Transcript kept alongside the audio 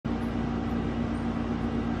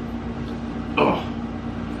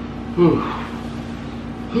All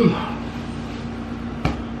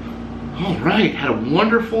right, had a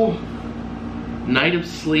wonderful night of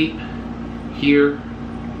sleep here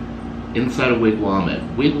inside a wigwam at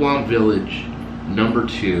Wigwam Village number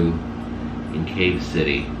 2 in Cave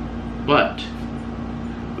City. But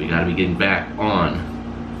we gotta be getting back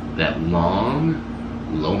on that long,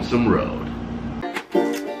 lonesome road.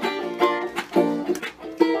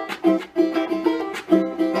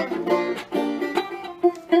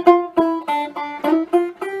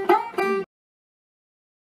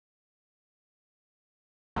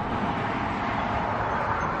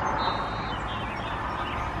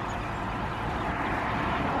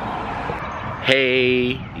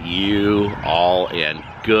 Hey, you all, and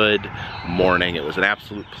good morning. It was an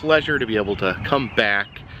absolute pleasure to be able to come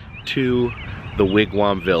back to the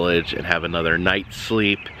Wigwam Village and have another night's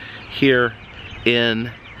sleep here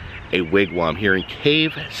in a wigwam here in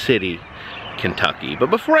Cave City, Kentucky.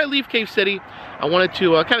 But before I leave Cave City, I wanted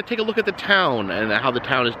to kind of take a look at the town and how the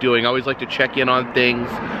town is doing. I always like to check in on things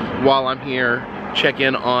while I'm here, check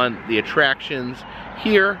in on the attractions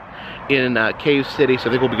here in Cave City. So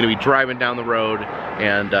I think we're going to be driving down the road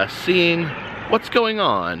and seeing what's going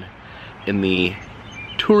on in the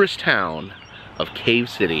tourist town of Cave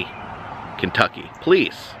City, Kentucky.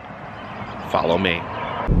 Please follow me.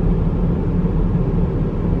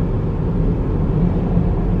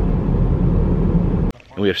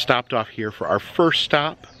 And we have stopped off here for our first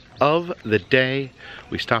stop of the day.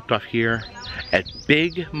 We stopped off here at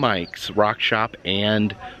Big Mike's Rock Shop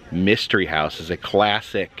and Mystery House. Is a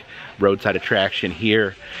classic roadside attraction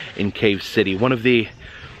here in Cave City. One of the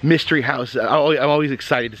mystery houses, I'm always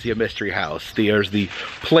excited to see a mystery house. There's the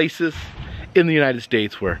places in the United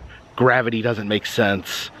States where gravity doesn't make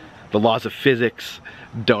sense, the laws of physics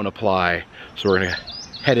don't apply. So we're gonna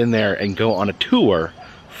head in there and go on a tour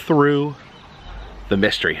through the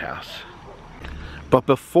mystery house. But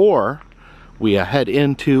before we head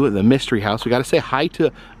into the mystery house, we gotta say hi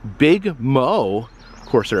to Big Mo. Of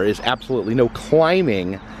course, there is absolutely no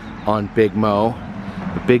climbing on Big Mo.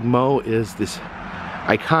 Big Mo is this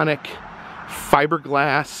iconic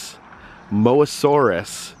fiberglass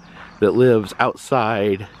Mosasaurus that lives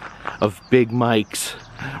outside of Big Mike's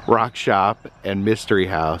Rock Shop and Mystery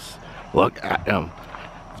House. Look at him.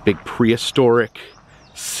 This big prehistoric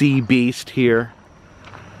sea beast here.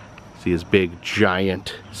 See his big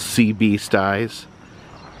giant sea beast eyes.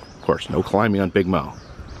 Of course, no climbing on Big Mo.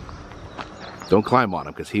 Don't climb on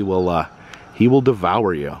him because he will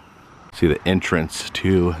devour you. See the entrance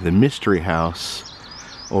to the mystery house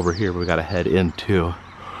over here. We gotta head into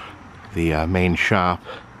the main shop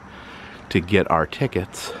to get our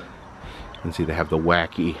tickets. And see they have the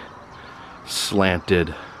wacky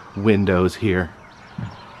slanted windows here.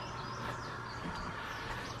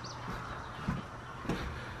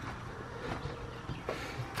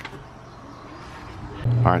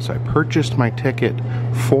 Alright, so I purchased my ticket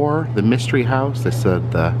for the mystery house. They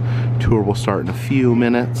said the tour will start in a few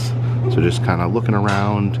minutes. So just kind of looking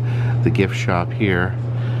around the gift shop here.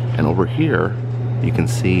 And over here, you can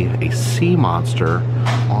see a sea monster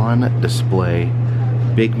on display.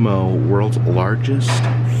 Big Mo, world's largest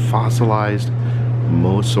fossilized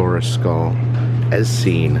Mosasaurus skull as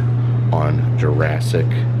seen on Jurassic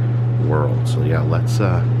World. So yeah, let's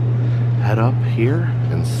head up here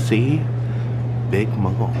and see Big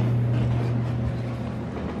Mo.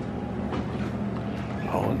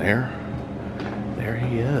 Oh, and there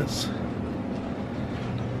he is.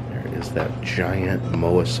 There is that giant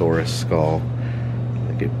Mosasaurus skull.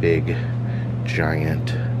 Like a big,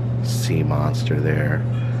 giant sea monster there.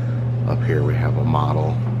 Up here we have a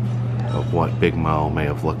model of what Big Mo may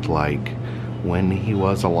have looked like when he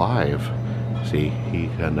was alive. See, he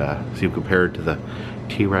can see him compared to the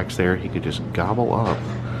T-Rex there. He could just gobble up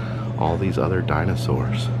all these other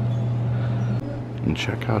dinosaurs. And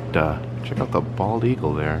check out the bald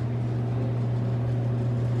eagle there.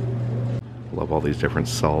 Love all these different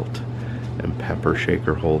salt and pepper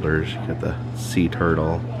shaker holders. You got the sea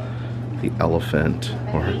turtle, the elephant,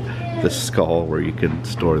 or the skull where you can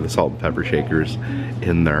store the salt and pepper shakers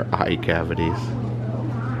in their eye cavities.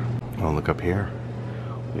 Oh, look up here.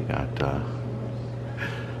 We got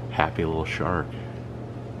happy little shark.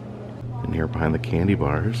 And here behind the candy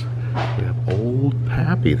bars, we have old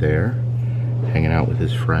Pappy there, hanging out with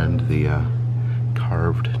his friend, the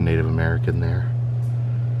carved Native American there.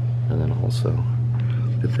 And then also,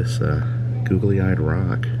 look at this googly-eyed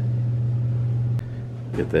rock.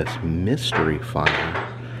 Look at this mystery fire.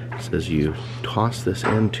 It says you toss this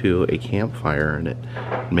into a campfire and it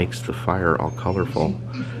makes the fire all colorful.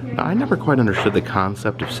 Now, I never quite understood the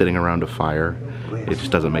concept of sitting around a fire. It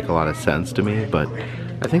just doesn't make a lot of sense to me, but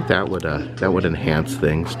I think that would enhance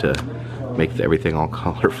things to make everything all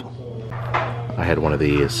colorful. I had one of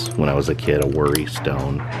these when I was a kid, a worry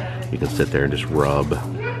stone. You can sit there and just rub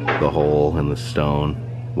the hole in the stone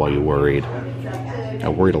while you worried. I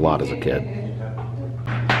worried a lot as a kid.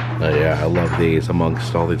 But yeah, I love these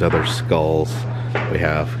amongst all these other skulls. We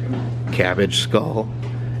have cabbage skull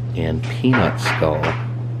and peanut skull.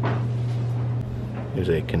 There's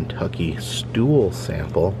a Kentucky stool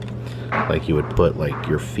sample, like you would put like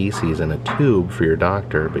your feces in a tube for your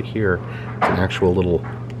doctor, but here it's an actual little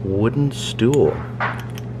wooden stool.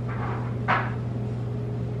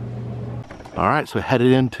 All right, so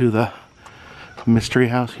headed into the mystery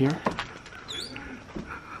house here.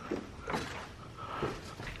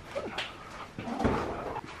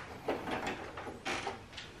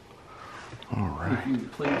 All right. If you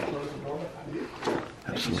please close the door.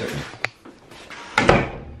 Absolutely.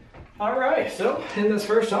 All right, so in this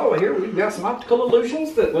first hallway here, we've got some optical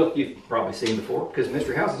illusions that, well, you've probably seen before because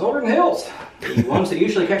Mystery House is older than hills. The ones that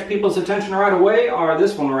usually catch people's attention right away are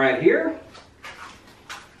this one right here.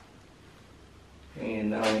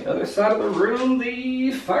 And on the other side of the room,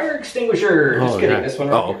 the fire extinguisher. Just kidding, yeah. this one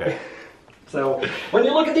right here. So when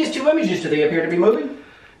you look at these two images, do they appear to be moving?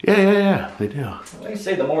 Yeah, they do. They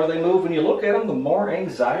say the more they move when you look at them, the more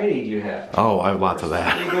anxiety you have. Oh, I have lots of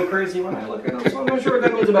that. You go crazy when I look at them, so I'm not sure what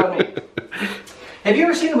that means about me. Have you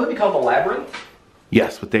ever seen a movie called The Labyrinth?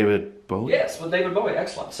 Yes, with David Bowie? Yes, with David Bowie,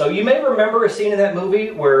 excellent. So you may remember a scene in that movie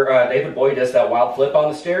where David Bowie does that wild flip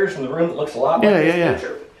on the stairs in the room that looks a lot like this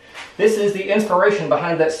picture. This is the inspiration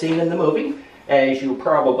behind that scene in the movie. As you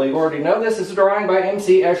probably already know, this is a drawing by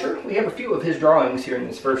M.C. Escher. We have a few of his drawings here in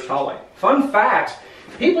this first hallway. Fun fact,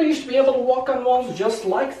 people used to be able to walk on walls just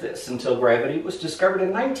like this until gravity was discovered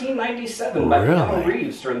in 1997 by Keanu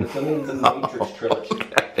Reeves during the filming of the Matrix trilogy.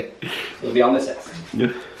 Okay. It'll be on this end.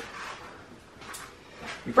 Yeah.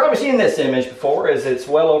 You've probably seen this image before, as it's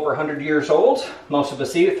well over 100 years old. Most of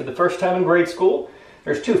us see it for the first time in grade school.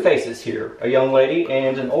 There's two faces here, a young lady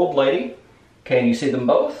and an old lady. Can you see them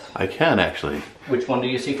both? I can, actually. Which one do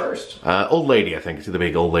you see first? Old lady, I think. See the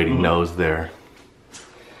big old lady nose there.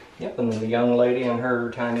 Yep, and then the young lady and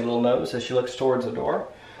her tiny little nose as she looks towards the door.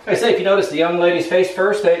 I say, if you notice the young lady's face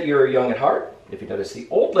first, that you're young at heart. If you notice the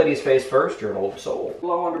old lady's face first, you're an old soul.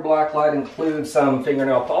 Glow under black light includes some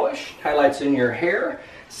fingernail polish, highlights in your hair,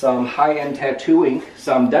 some high-end tattooing,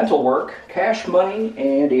 some dental work, cash money,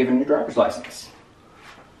 and even your driver's license.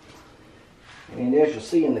 And as you'll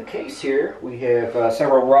see in the case here, we have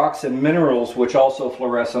several rocks and minerals which also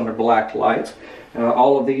fluoresce under black light.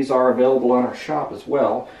 All of these are available on our shop as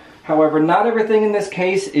well. However, not everything in this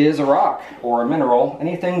case is a rock or a mineral.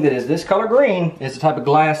 Anything that is this color green is the type of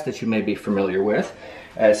glass that you may be familiar with.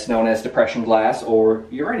 It's known as depression glass or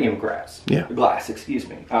uranium glass. Excuse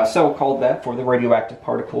me. So called that for the radioactive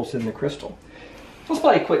particles in the crystal. Let's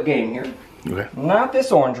play a quick game here. Okay. Not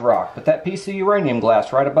this orange rock, but that piece of uranium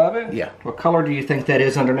glass right above it. Yeah. What color do you think that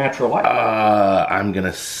is under natural light? I'm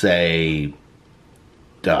gonna say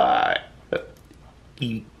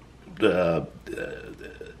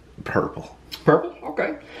purple. Purple?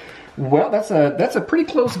 Okay. Well, that's a pretty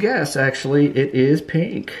close guess, actually. It is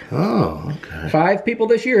pink. Oh, okay. 5 people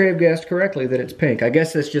this year have guessed correctly that it's pink. I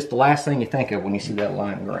guess that's just the last thing you think of when you see that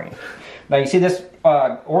lime green. Now, you see this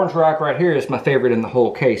orange rock right here is my favorite in the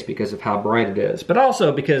whole case because of how bright it is, but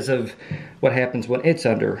also because of what happens when it's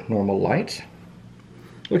under normal light.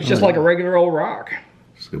 Looks just like a regular old rock.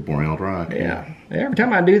 Just a boring old rock. Yeah. Every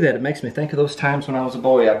time I do that, it makes me think of those times when I was a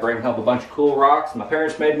boy. I'd bring home a bunch of cool rocks my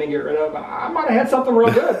parents made me get rid of. I might have had something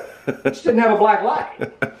real good. Just didn't have a black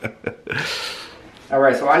light. All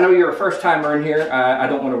right, so I know you're a first timer in here. I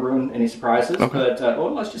don't want to ruin any surprises, but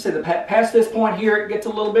well, let's just say that past this point here, it gets a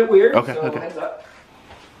little bit weird. Okay, so heads up.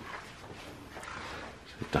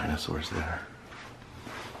 Dinosaurs there.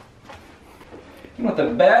 You know what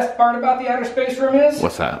the best part about the outer space room is?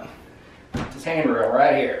 What's that? It's this handrail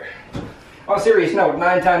right here. On a serious note,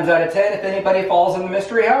 9 times out of 10, if anybody falls in the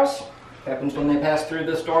mystery house, it happens when they pass through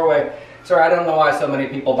this doorway. Sorry, I don't know why so many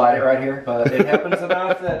people bite it right here, but it happens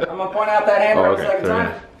enough that I'm going to point out that handrail a second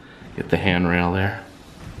time. Get the handrail there.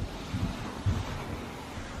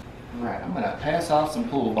 Alright, I'm going to pass off some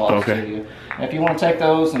pool balls to you. And if you want to take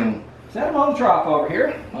those and set them on the trough over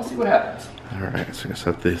here, let's see what happens. Alright, so I'm going to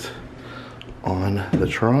set these on the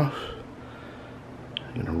trough.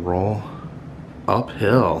 I'm going to roll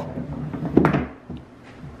uphill.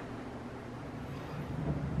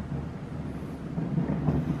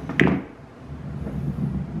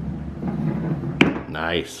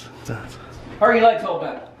 Nice. How are your legs holding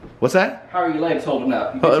up? What's that? How are your legs holding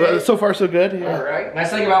up? So far so good. Yeah. Alright. Nice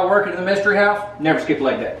thing about working in the mystery house, never skip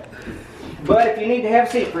leg day. But if you need to have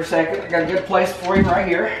a seat for a second, I got a good place for you right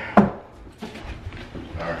here.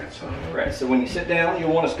 Alright, so. Alright, so when you sit down,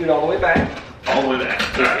 you'll want to scoot all the way back. All the way back.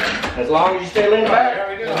 Alright. As long as you stay leaning back,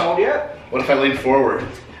 there we go. hold you up. What if I lean forward?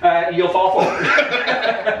 You'll fall forward.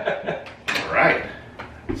 Alright.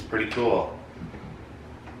 It's pretty cool.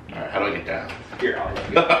 Alright, how do I get down? Here, I'll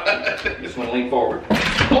let you. Just want to lean forward.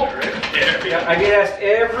 Oh, right there. Yeah, I get asked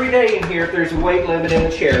every day in here if there's a weight limit in the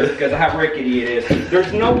chair because of how rickety it is.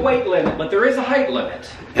 There's no weight limit, but there is a height limit. Is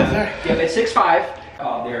there? Yeah, it's 6'5".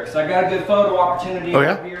 Oh, there. So I got a good photo opportunity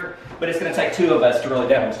over here, but it's going to take two of us to really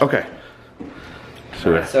demonstrate. Okay.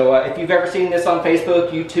 So if you've ever seen this on Facebook,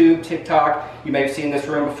 YouTube, TikTok, you may have seen this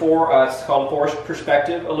room before. It's called a forced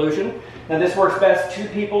perspective illusion. Now this works best two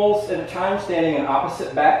people at a time standing in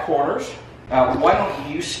opposite back corners. Why don't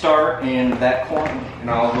you start in that corner and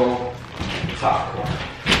I'll go top corner.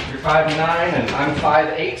 You're 5'9" and I'm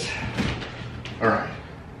 5'8". Alright.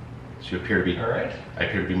 So you appear to be, Alright. I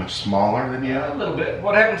appear to be much smaller than you? A little bit.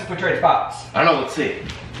 What happens if we trade spots? I don't know, let's see.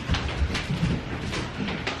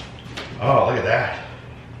 Oh, look at that.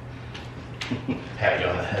 Pat you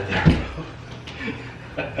on the head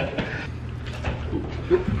there.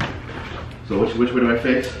 So which way do I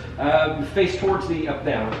face? Face towards the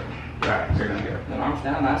up-down. Right, here we go. And arms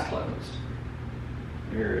down, nice closed.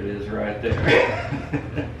 There it is right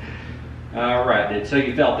there. All right, so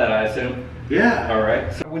you felt that, I assume? Yeah. All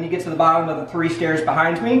right. So when you get to the bottom of the 3 stairs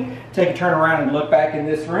behind me, take a turn around and look back in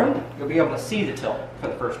this room. You'll be able to see the tilt for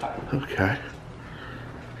the first time. Okay.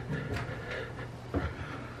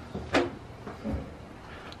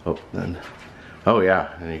 Oh, then. Oh,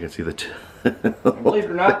 yeah. And you can see the. Believe it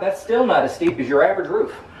or not, that's still not as steep as your average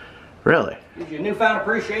roof. Really? Gives you a newfound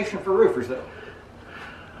appreciation for roofers, though.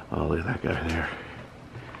 Oh, look at that guy there.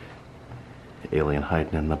 Alien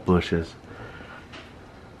hiding in the bushes.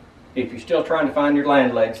 If you're still trying to find your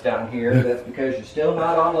land legs down here, that's because you're still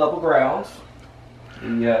not on level grounds.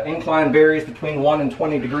 The incline varies between 1 and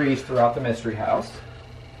 20 degrees throughout the mystery house.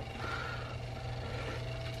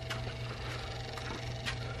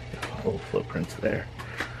 Oh, footprints there.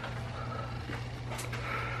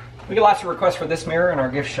 We get lots of requests for this mirror in our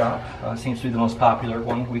gift shop. Seems to be the most popular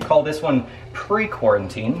one. We call this one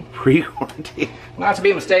pre-quarantine. Pre-quarantine? Not to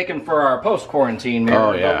be mistaken for our post-quarantine mirror,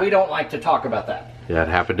 oh, yeah. but we don't like to talk about that. Yeah, it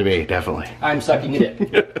happened to me, definitely. I'm sucking it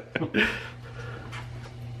in.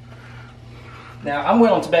 Now, I'm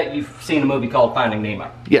willing to bet you've seen a movie called Finding Nemo.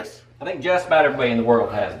 Yes. I think just about everybody in the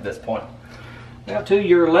world has at this point. Now, to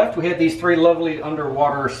your left, we have these 3 lovely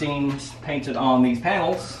underwater scenes painted on these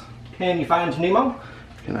panels. Can you find Nemo?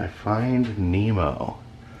 Can I find Nemo?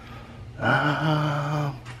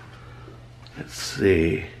 Let's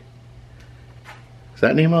see. Is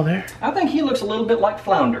that Nemo there? I think he looks a little bit like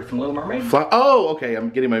Flounder from Little Mermaid. Oh, okay. I'm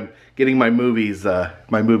getting my movies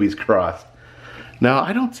crossed. No,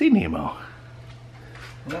 I don't see Nemo.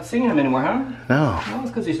 You're not seeing him anymore, huh? No. Well,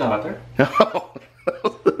 it's because he's not up there. No.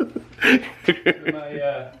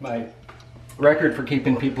 My record for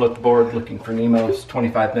keeping people at the board looking for Nemo is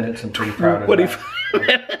 25 minutes. I'm pretty proud of that.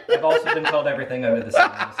 I've also been told everything under the sun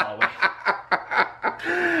in this hallway.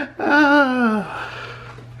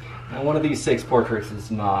 Now, one of these 6 portraits is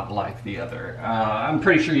not like the other. I'm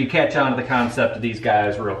pretty sure you catch on to the concept of these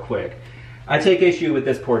guys real quick. I take issue with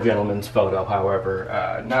this poor gentleman's photo,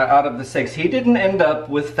 however. Not out of the 6, he didn't end up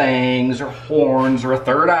with fangs or horns or a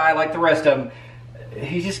 3rd eye like the rest of them.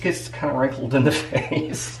 He just gets kind of wrinkled in the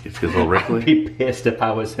face. He gets a little wrinkly? I'd be pissed if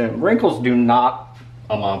I was him. Wrinkles do not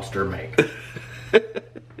a monster make.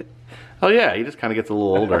 Oh yeah, he just kind of gets a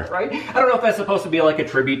little older. Right? I don't know if that's supposed to be like a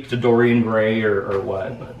tribute to Dorian Gray or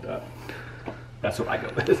what, but that's what I go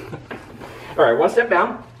with. All right, 1 step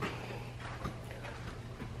down.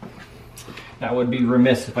 Now, I would be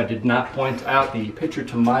remiss if I did not point out the picture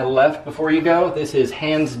to my left before you go. This is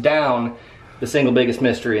hands down the single biggest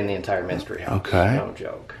mystery in the entire mystery house. Okay. No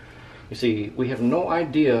joke. You see, we have no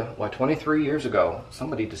idea why 23 years ago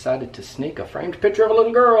somebody decided to sneak a framed picture of a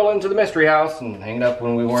little girl into the mystery house and hang it up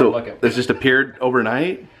when we weren't looking. This just appeared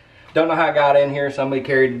overnight? Don't know how it got in here. Somebody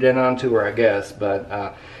carried it in on tour, I guess.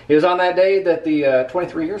 But it was on that day that the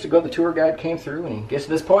 23 years ago the tour guide came through, and he gets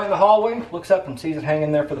to this point in the hallway, looks up and sees it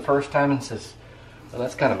hanging there for the first time and says, well,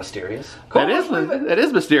 that's kind of mysterious. Cool, that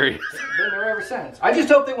is mysterious. Been there ever since. I just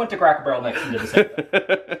hope they went to Cracker Barrel next and did the same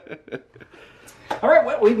thing. All right,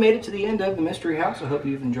 well, we've made it to the end of the mystery house. I hope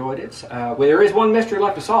you've enjoyed it. Well, there is one mystery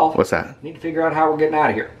left to solve. What's that? Need to figure out how we're getting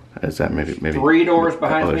out of here. Is that maybe 3 doors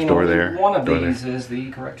behind me? Door there. One of these is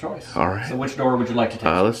the correct choice. All right. So which door would you like to take?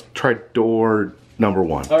 Let's try door number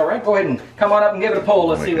 1. All right, go ahead and come on up and give it a pull.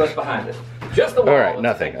 Let's see what's behind it. Just the wall. All right,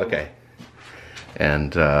 nothing. Okay.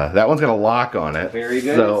 And that one's got a lock on it. Very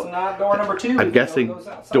good. So it's not door number 2. I'm guessing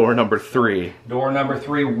door number 3. Door number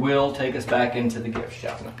 3 will take us back into the gift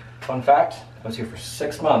shop. Fun fact, I was here for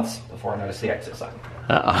 6 months before I noticed the exit sign.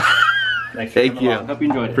 Thank you. Hope you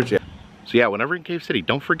enjoyed it. Appreciate it. So yeah, whenever in Cave City,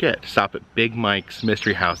 don't forget to stop at Big Mike's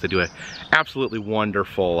Mystery House. They do an absolutely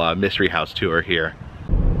wonderful mystery house tour here.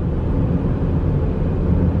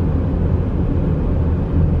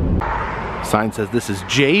 Sign says this is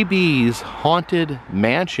JB's Haunted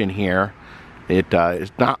Mansion here. It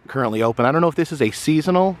is not currently open. I don't know if this is a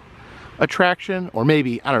seasonal attraction, or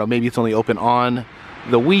maybe, I don't know, maybe it's only open on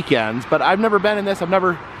the weekends, but I've never been in this. I've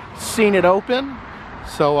never seen it open.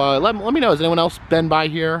 So let me know, has anyone else been by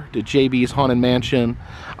here to JB's Haunted Mansion?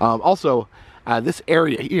 Also, this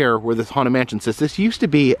area here where this Haunted Mansion sits, this used to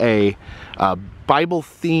be a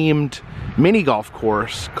Bible-themed mini golf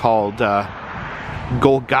course called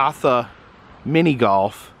Golgotha Mini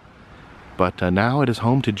Golf, but now it is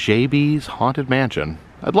home to JB's Haunted Mansion.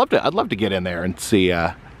 I'd love to get in there and see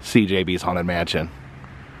JB's Haunted Mansion.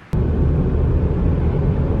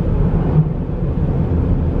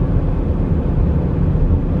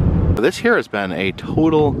 This here has been a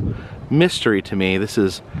total mystery to me. This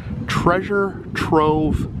is Treasure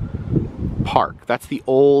Trove Park. That's the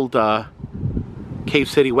old Cave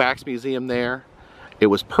City Wax Museum there. It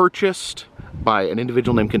was purchased by an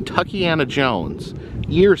individual named Kentuckiana Jones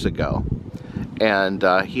years ago, and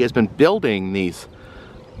he has been building these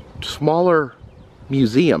smaller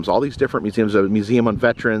museums, all these different museums. A museum on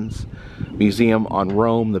veterans, museum on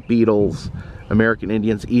Rome, the Beatles, American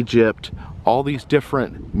Indians, Egypt, all these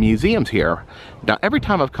different museums here. Now every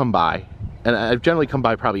time I've come by, and I've generally come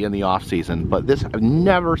by probably in the off season, but this, I've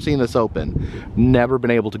never seen this open, never been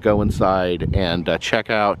able to go inside and check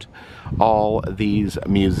out all these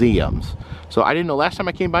museums. So I didn't know, last time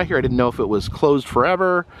I came by here, I didn't know if it was closed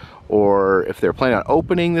forever or if they're planning on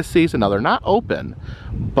opening this season. Now they're not open,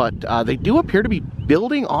 but they do appear to be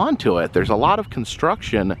building onto it. There's a lot of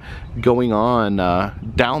construction going on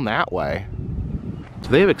down that way. So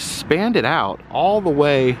they have expanded out all the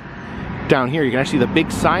way down here. You can actually see the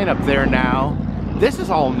big sign up there now. This is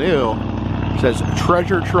all new. It says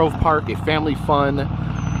Treasure Trove Park, a family fun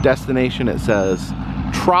destination. It says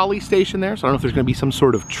trolley station there, so I don't know if there's going to be some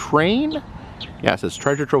sort of train. Yeah, it says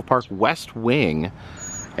Treasure Trove Park West Wing.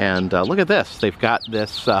 And look at this. They've got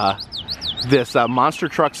this monster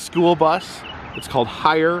truck school bus. It's called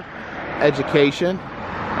Higher Education.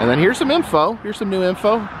 And then here's some info. Here's some new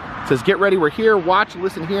info. It says, get ready, we're here, watch,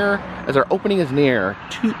 listen here, as our opening is near.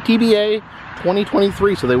 TBA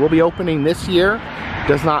 2023, so they will be opening this year.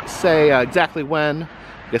 Does not say exactly when.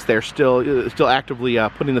 I guess they're still actively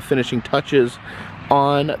putting the finishing touches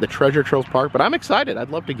on the Treasure Trove Park, but I'm excited.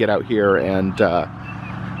 I'd love to get out here and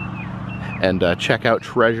check out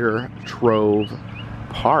Treasure Trove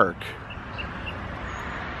Park.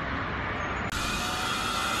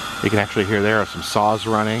 You can actually hear there are some saws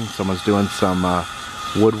running. Someone's doing some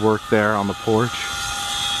woodwork there on the porch.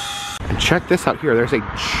 And check this out here. There's a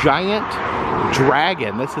giant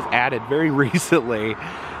dragon. This is added very recently. It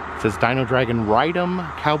says Dino Dragon Ride 'em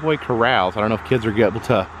Cowboy Corrals. I don't know if kids are able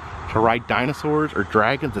to ride dinosaurs or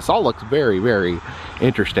dragons. This all looks very, very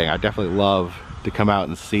interesting. I definitely love to come out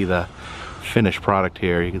and see the finished product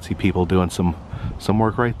here. You can see people doing some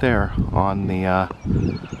work right there on the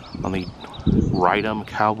Ride 'em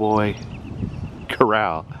Cowboy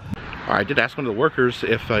Corral. I did ask one of the workers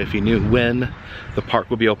if he knew when the park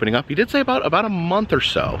will be opening up. He did say about a month or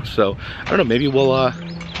so. So I don't know, maybe we'll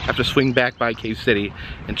have to swing back by Cave City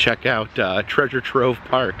and check out Treasure Trove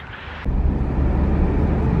Park.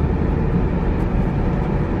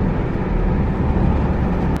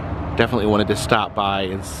 Definitely wanted to stop by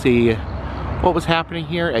and see what was happening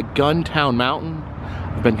here at Guntown Mountain.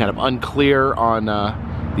 I've been kind of unclear on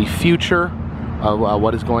the future of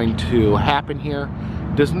what is going to happen here.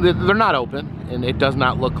 They're not open, and it does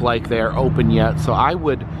not look like they're open yet, so I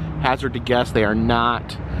would hazard to guess they are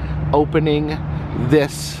not opening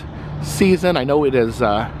this season. I know it has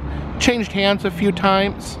changed hands a few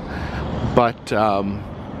times, but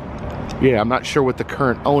yeah, I'm not sure what the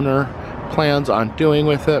current owner plans on doing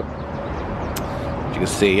with it. As you can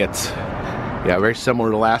see, it's very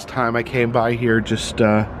similar to last time I came by here. Just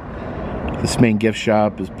this main gift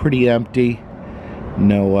shop is pretty empty.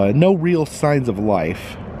 No real signs of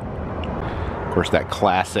life. Of course, that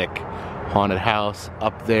classic haunted house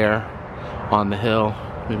up there on the hill.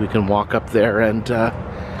 Maybe we can walk up there and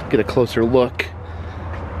get a closer look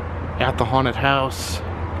at the haunted house.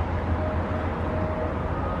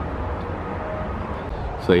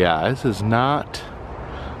 So yeah, this is not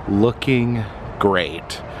looking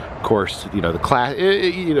great Of course, you know, the class,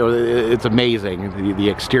 you know, it's amazing, the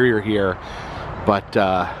exterior here, but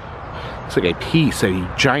it's like a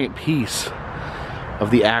giant piece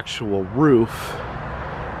of the actual roof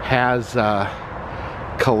has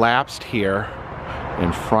collapsed here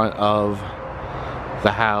in front of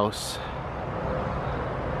the house.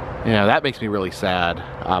 You know, that makes me really sad.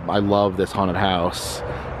 I love this haunted house,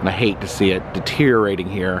 and I hate to see it deteriorating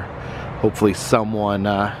here. Hopefully someone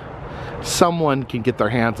can get their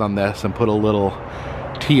hands on this and put a little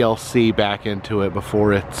TLC back into it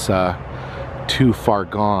before it's too far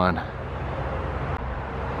gone.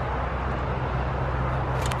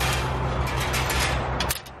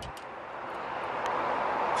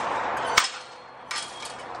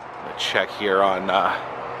 Check here on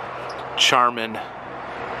Charmin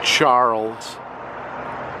Charles.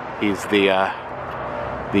 He's the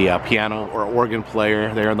piano or organ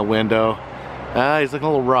player there in the window. He's looking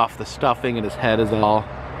a little rough. The stuffing in his head is all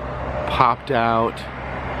popped out.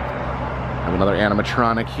 I have another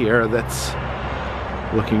animatronic here that's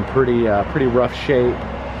looking pretty rough shape.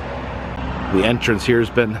 The entrance here has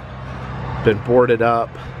been boarded up.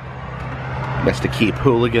 I guess to keep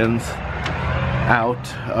hooligans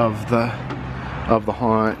out of the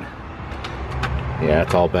haunt. Yeah,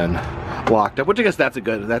 it's all been locked up, which I guess that's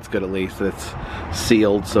good at least. It's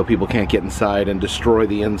sealed so people can't get inside and destroy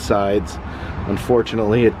the insides.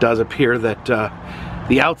 Unfortunately, it does appear that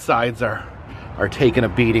the outsides are taking a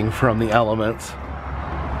beating from the elements.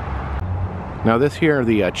 Now this here,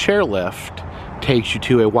 the chairlift, takes you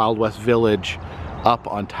to a Wild West village up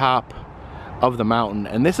on top of the mountain,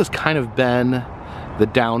 and this has kind of been the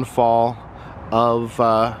downfall of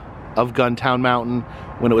Guntown Mountain.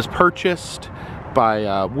 When it was purchased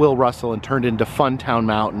by Will Russell and turned into Funtown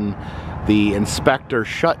Mountain, the inspector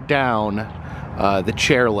shut down the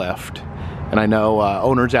chairlift, and I know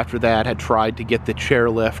owners after that had tried to get the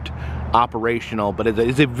chairlift operational, but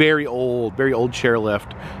it's a very old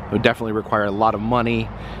chairlift. It would definitely require a lot of money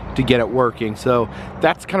to get it working, so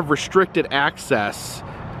that's kind of restricted access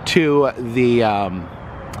to the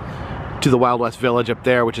Wild West Village up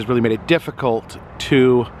there, which has really made it difficult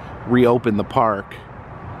to reopen the park.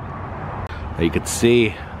 You could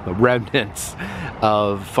see the remnants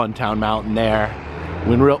of Funtown Mountain there.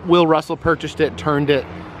 When Will Russell purchased it, turned it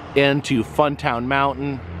into Funtown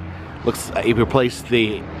Mountain. Looks he replaced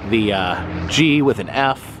the G with an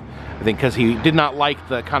F, I think because he did not like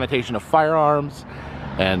the connotation of firearms,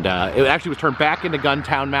 and it actually was turned back into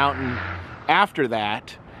Guntown Mountain after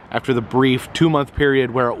that, after the brief 2-month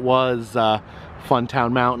period where it was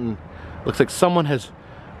Funtown Mountain. Looks like someone has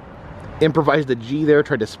improvised a G there,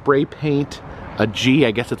 tried to spray paint a G.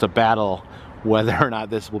 I guess it's a battle whether or not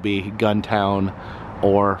this will be Guntown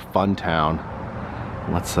or Funtown.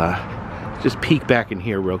 Let's just peek back in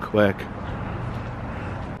here real quick.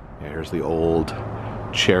 Yeah, here's the old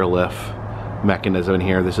chairlift mechanism in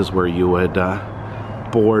here. This is where you would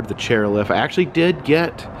board the chairlift. I actually did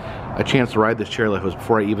get a chance to ride this chairlift. It was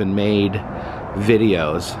before I even made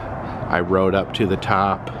videos. I rode up to the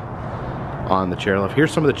top on the chairlift.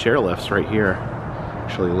 Here's some of the chairlifts right here,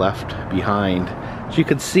 actually left behind. As you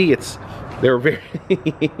can see, they're very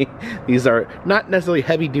these are not necessarily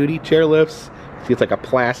heavy-duty chairlifts. See, it's like a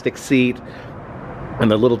plastic seat, and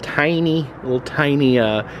the little tiny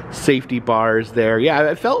safety bars there. Yeah,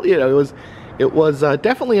 I felt, you know, it was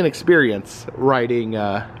definitely an experience riding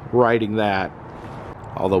that.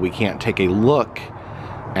 Although we can't take a look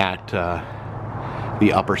at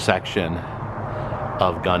the upper section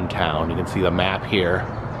of Guntown. You can see the map here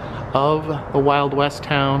of the Wild West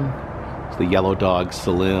town. It's the Yellow Dog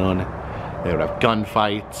Saloon. They would have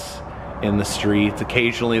gunfights in the streets.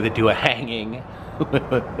 Occasionally they do a hanging,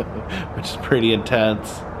 which is pretty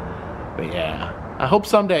intense. But yeah, I hope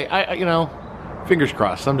someday, you know, fingers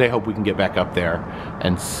crossed, someday I hope we can get back up there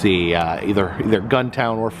and see either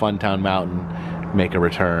Guntown or Funtown Mountain make a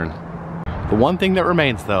return. The one thing that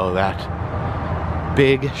remains though, that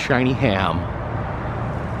big shiny ham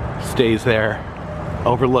stays there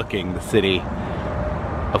overlooking the city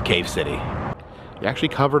of Cave City. We actually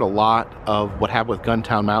covered a lot of what happened with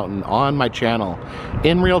Guntown Mountain on my channel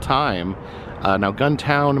in real time. Now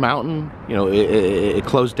Guntown Mountain, you know, it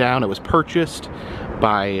closed down. It was purchased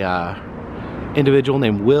by individual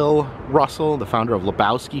named Will Russell, the founder of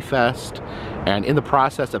Lebowski Fest, and in the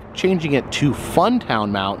process of changing it to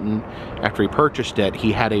Funtown Mountain after he purchased it,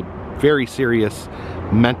 he had a very serious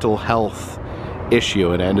mental health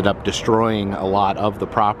issue and ended up destroying a lot of the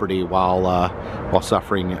property while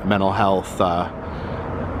suffering mental health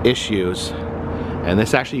issues. And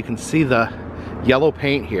this actually, you can see the yellow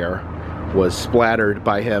paint here was splattered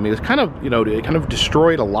by him. He was kind of, you know, it kind of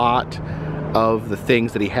destroyed a lot of the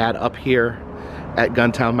things that he had up here at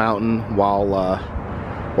Guntown Mountain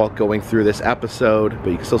while going through this episode. But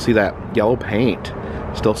you can still see that yellow paint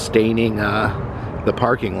still staining the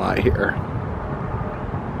parking lot here.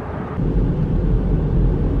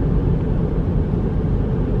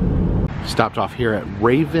 Stopped off here at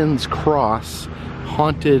Raven's Cross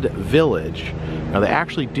Haunted Village. Now they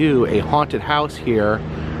actually do a haunted house here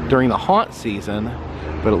during the haunt season,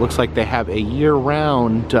 but it looks like they have a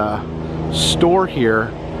year-round store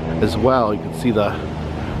here as well. You can see the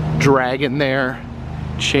dragon there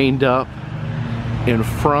chained up in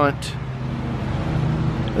front.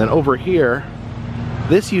 And then over here,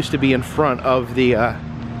 this used to be in front of the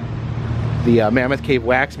Mammoth Cave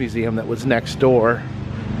Wax Museum that was next door.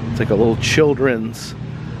 It's like a little children's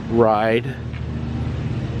ride.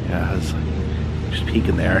 Yeah, it has, just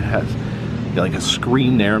peeking there, it has like a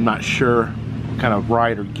screen there. I'm not sure what kind of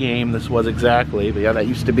ride or game this was exactly, but yeah, that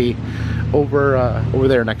used to be over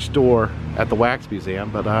there next door at the Wax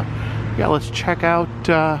Museum. But yeah, let's check out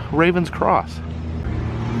Raven's Cross.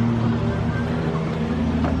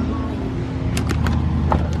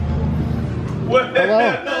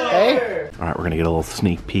 Hello. Hey. All right, we're gonna get a little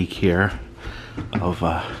sneak peek here of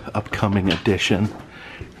upcoming edition,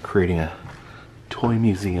 creating a toy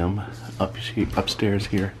museum upstairs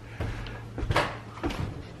here.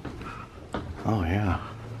 Oh yeah.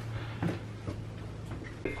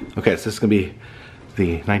 Okay, so this is gonna be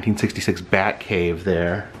the 1966 Bat Cave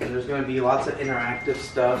there. And there's going to be lots of interactive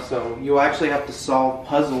stuff, so you actually have to solve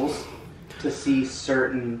puzzles to see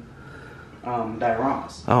certain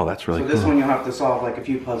dioramas. Oh, that's really cool. So this one you'll have to solve like a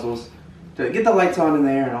few puzzles to get the lights on in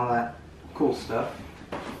there and all that cool stuff.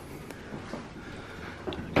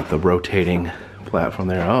 Got the rotating platform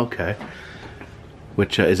there. Oh, okay.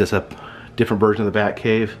 Which is this a different version of the Bat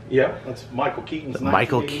Cave? Yeah, that's Michael Keaton's. The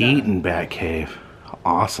Michael Keaton Bat Cave.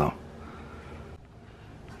 Awesome.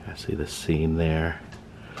 I see the scene there.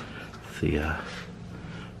 The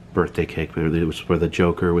birthday cake, which is where the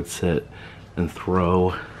Joker would sit and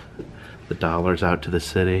throw the dollars out to the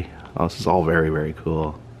city. Oh, this is all very, very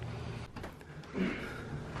cool.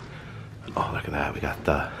 Oh, look at that. We got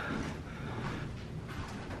the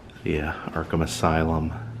Arkham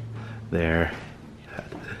Asylum there. Got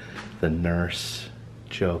the nurse,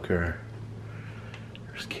 Joker.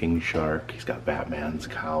 There's King Shark. He's got Batman's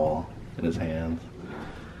cowl in his hands.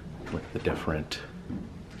 Look at the different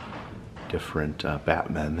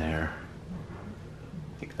Batmen there.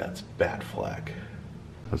 I think that's Batfleck.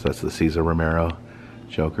 So that's the Cesar Romero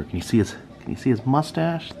Joker. Can you see his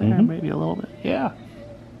mustache there? Mm-hmm. Maybe a little bit. Yeah.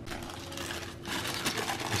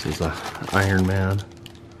 This is Iron Man.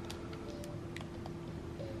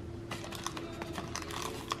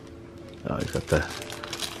 Oh, he's got the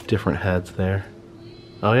different heads there.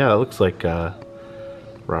 Oh yeah, that looks like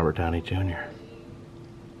Robert Downey Jr.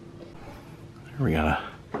 We got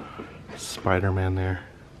a Spider-Man there.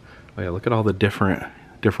 Oh yeah, look at all the different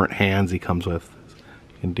hands he comes with.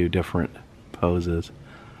 You can do different poses.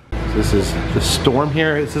 So this is the storm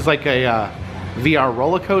here. This is like a VR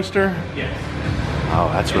roller coaster. Yes. Oh,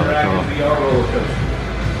 that's really cool. VR roller coaster.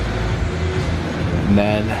 And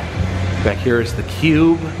then back here is the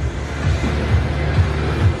cube.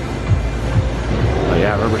 Oh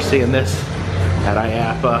yeah, I remember seeing this at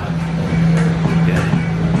IAPA. Yeah.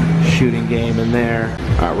 Shooting game in there.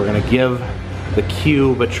 All right, we're gonna give the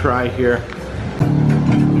cube a try here.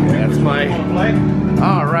 That's my.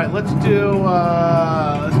 All right, let's do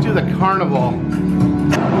the carnival.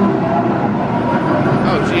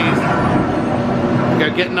 Oh geez,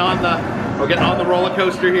 we're getting on the roller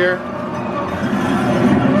coaster here.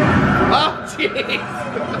 Oh jeez,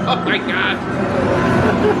 oh my god.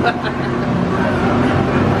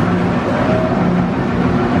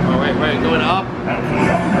 Oh wait, going up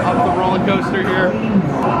the roller coaster here.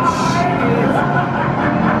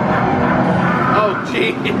 Oh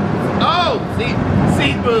geez. Oh,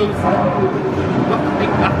 seat moves. Oh my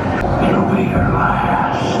god. It'll be your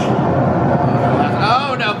last.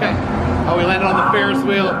 Oh no, okay. Oh, we landed on the Ferris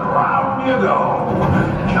wheel. Round you go.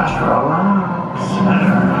 Just relax.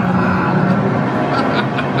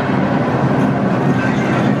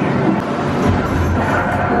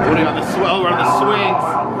 What are we on the swell? We're on the swings.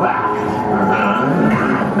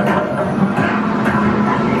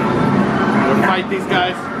 We're gonna fight these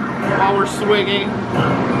guys while we're swinging.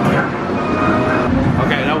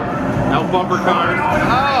 Okay, no bumper cars.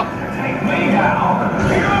 Oh!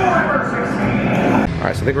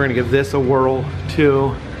 Alright, so I think we're gonna give this a whirl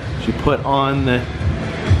too. She put on the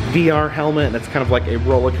VR helmet, and it's kind of like a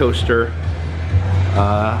roller coaster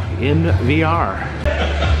in VR.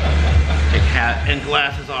 Take hat and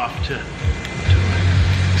glasses off to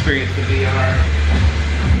experience the VR.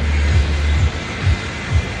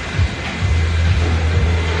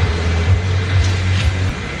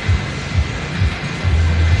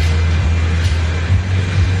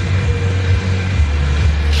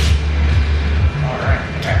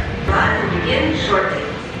 Ride will begin shortly.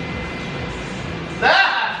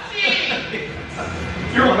 Ah, gee!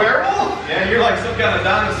 You're a werewolf? Yeah, you're like some kind of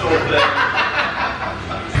dinosaur thing.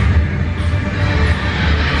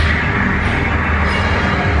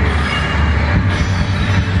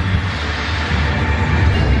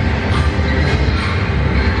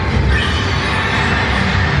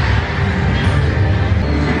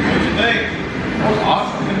 What'd you think? That was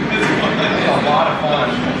awesome. That was a lot of fun.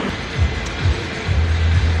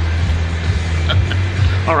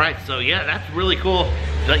 All right, so yeah, that's really cool.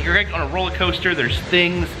 Like, you're on a roller coaster, there's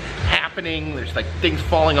things happening, there's like things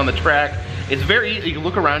falling on the track. It's very easy, you can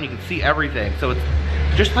look around, you can see everything. So it's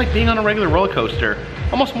just like being on a regular roller coaster.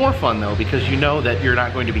 Almost more fun though, because you know that you're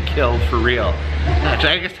not going to be killed for real. Actually,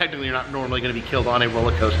 I guess technically you're not normally going to be killed on a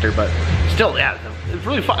roller coaster, but still, yeah, it's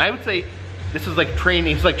really fun. I would say this is like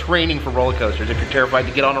training, it's like training for roller coasters. If you're terrified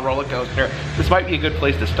to get on a roller coaster, this might be a good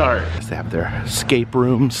place to start. They have their escape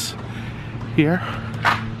rooms here.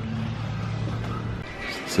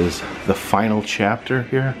 This is the final chapter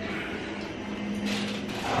here.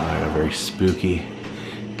 A very spooky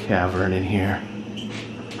cavern in here.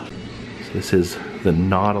 So this is the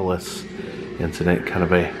Nautilus incident, kind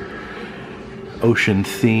of a ocean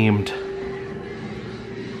themed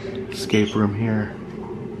escape room here.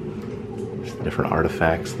 There's different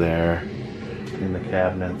artifacts there in the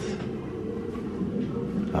cabinets.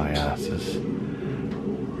 Oh yeah, this is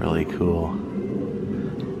really cool.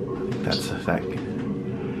 I think that's the fact.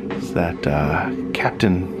 Is that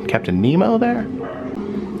Captain Nemo there?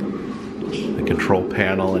 The control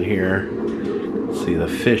panel in here. See the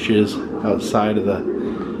fishes outside of the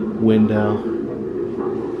window.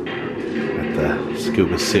 Got the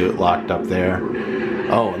scuba suit locked up there.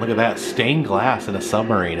 Oh, and look at that. Stained glass in a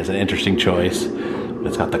submarine is an interesting choice.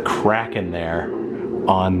 It's got the Kraken there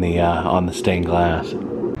on the stained glass. All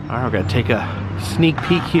right, we're gonna take a sneak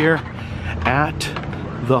peek here at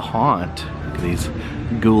the haunt. Look at these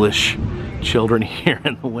ghoulish children here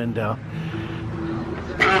in the window.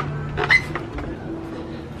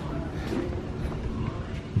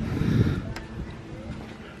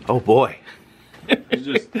 Oh boy. There's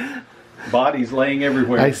just bodies laying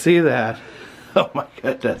everywhere. I see that. Oh my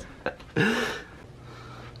goodness.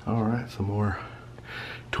 All right, some more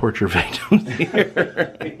torture victims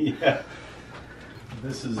here. Yeah.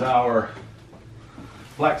 This is our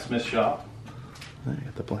blacksmith shop. I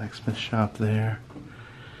got the blacksmith shop there.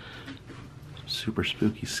 Super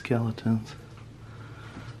spooky skeletons.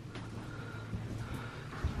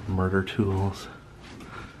 Murder tools.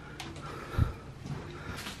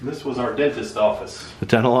 This was our dentist office. The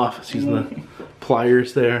dental office, using the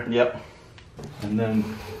pliers there. Yep. And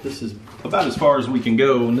then this is about as far as we can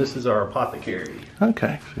go, and this is our apothecary.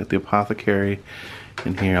 Okay, so we got the apothecary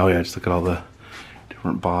in here. Oh yeah, just look at all the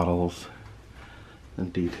different bottles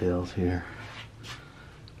and details here.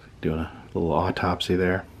 Doing a little autopsy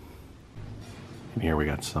there. And here we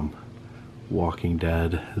got some Walking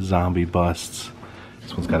Dead zombie busts.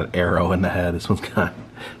 This one's got an arrow in the head. This one's got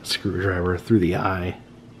a screwdriver through the eye.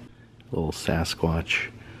 A little Sasquatch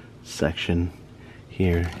section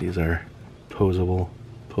here. These are posable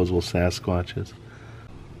Sasquatches.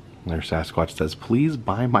 And their Sasquatch says, "Please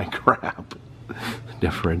buy my crap."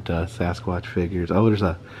 Different Sasquatch figures. Oh, there's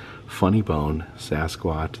a Funny Bone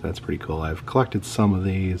Sasquatch. That's pretty cool. I've collected some of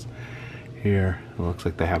these here. It looks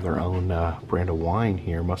like they have their own brand of wine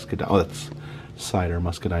here. Muscadine. Oh, that's cider.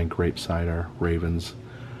 Muscadine grape cider. Raven's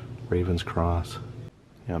Cross.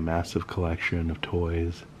 Yeah, massive collection of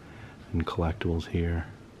toys and collectibles here.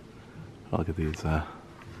 Oh, look at these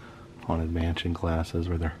Haunted Mansion glasses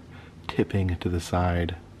where they're tipping to the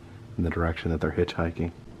side in the direction that they're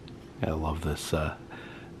hitchhiking. Yeah, I love this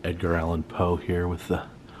Edgar Allan Poe here with the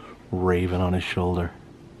raven on his shoulder.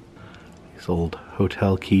 These old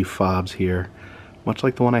hotel key fobs here, much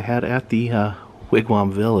like the one I had at the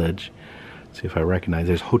Wigwam Village. Let's see if I recognize.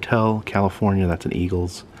 There's Hotel California, that's an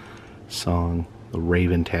Eagles song. The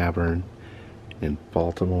Raven Tavern in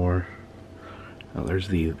Baltimore. Oh, there's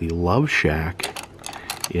the Love Shack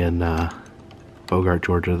in Bogart,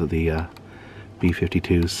 Georgia, that the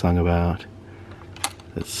B-52s sung about.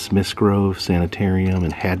 That's Smith's Grove Sanitarium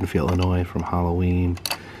in Haddonfield, Illinois from Halloween.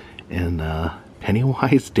 And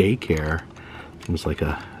Pennywise Daycare. Seems like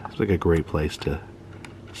a great place to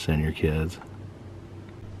send your kids.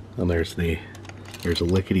 And there's a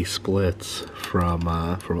Lickety Splits from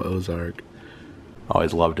Ozark.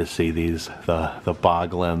 Always love to see these, the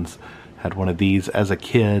Boglins. Had one of these as a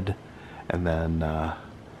kid, and then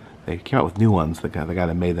they came out with new ones. The guy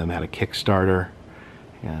that made them had a Kickstarter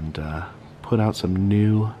and put out some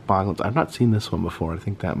new Boglins. I've not seen this one before. I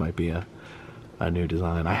think that might be a new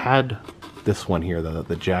design. I had this one here,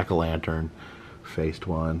 the jack-o'-lantern faced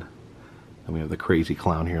one. And we have the crazy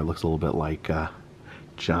clown here. It looks a little bit like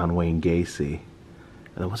John Wayne Gacy.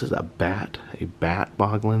 And then what's this, a bat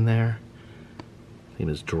Boglin there? His name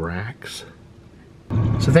is Drax.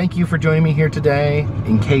 So thank you for joining me here today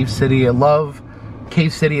in Cave City. I love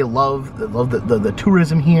Cave City. I love the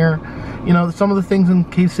tourism here. You know, some of the things in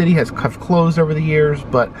Cave City have closed over the years,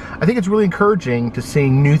 but I think it's really encouraging to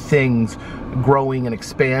seeing new things growing and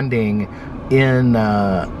expanding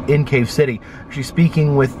in Cave City. Actually,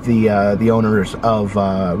 speaking with the owners of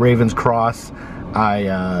Ravens Cross,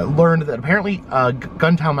 I learned that apparently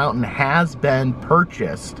Guntown Mountain has been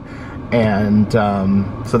purchased, and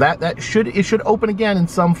so it should open again in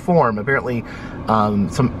some form. Apparently,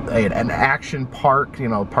 an action park,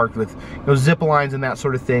 park with zip lines and that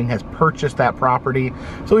sort of thing, has purchased that property.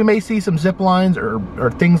 So we may see some zip lines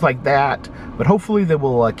or things like that, but hopefully they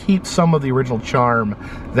will keep some of the original charm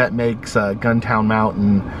that makes Guntown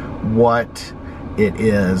Mountain what it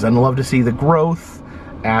is. And I love to see the growth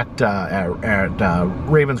at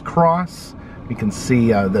Ravens Cross. We can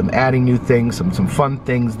see them adding new things, some fun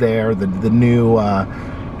things there. The new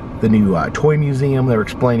toy museum. They're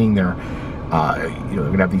explaining they're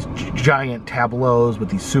gonna have these giant tableaus with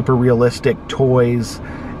these super realistic toys,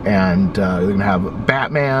 and they're gonna have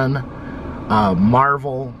Batman,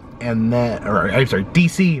 Marvel, and then, I'm sorry,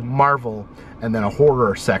 DC, Marvel, and then a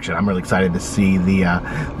horror section. I'm really excited to see the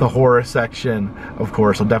horror section. Of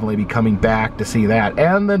course, I'll definitely be coming back to see that.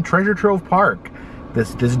 And then Treasure Trove Park,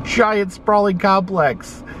 this giant sprawling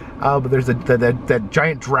complex. But there's that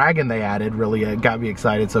giant dragon they added, really got me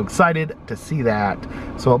excited. So excited to see that.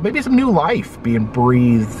 So maybe some new life being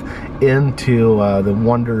breathed into the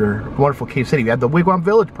wonderful Cave City. We had the Wigwam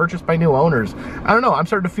Village purchased by new owners. I don't know, I'm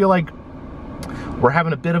starting to feel like we're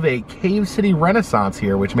having a bit of a Cave City renaissance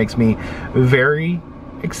here, which makes me very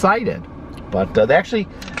excited. But they actually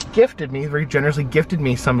very generously gifted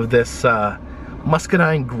me some of this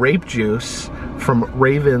muscadine grape juice from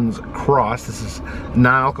Ravens Cross. This is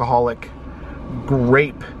non-alcoholic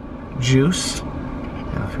grape juice.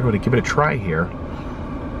 I figured I'd give it a try here.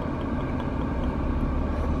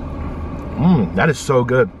 That is so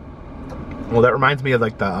good. Well, that reminds me of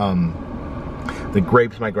like the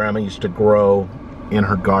grapes my grandma used to grow in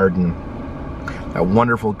her garden. That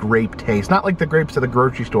wonderful grape taste. Not like the grapes at the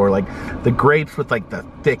grocery store, like the grapes with like the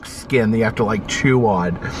thick skin that you have to like chew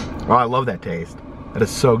on. Oh, I love that taste. That is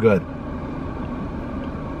so good.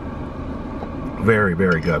 Very,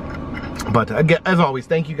 very good. But again, as always,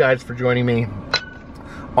 thank you guys for joining me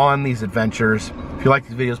on these adventures. If you like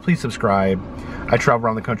these videos, please subscribe. I travel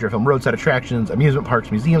around the country. I film roadside attractions, amusement parks,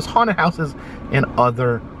 museums, haunted houses, and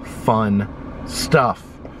other fun stuff.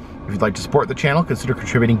 If you'd like to support the channel, consider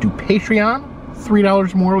contributing to Patreon.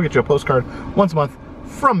 $3 more will get you a postcard once a month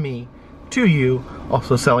from me to you.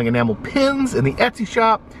 Also selling enamel pins in the Etsy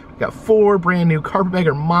shop. We've got 4 brand new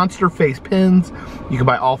Carpetbagger monster face pins. You can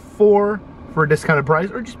buy all 4 for a discounted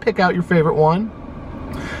price, or just pick out your favorite one.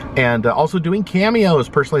 And also doing cameos,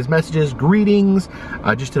 personalized messages, greetings.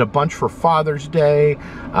 Just did a bunch for Father's Day.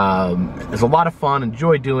 It's a lot of fun.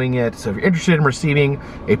 Enjoy doing it. So if you're interested in receiving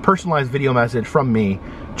a personalized video message from me,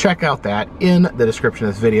 check out that in the description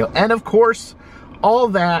of this video. And of course, all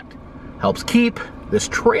of that helps keep this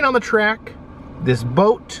train on the track, this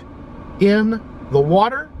boat in the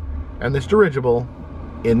water, and this dirigible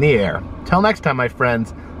in the air. Till next time, my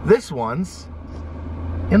friends, this one's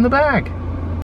in the bag.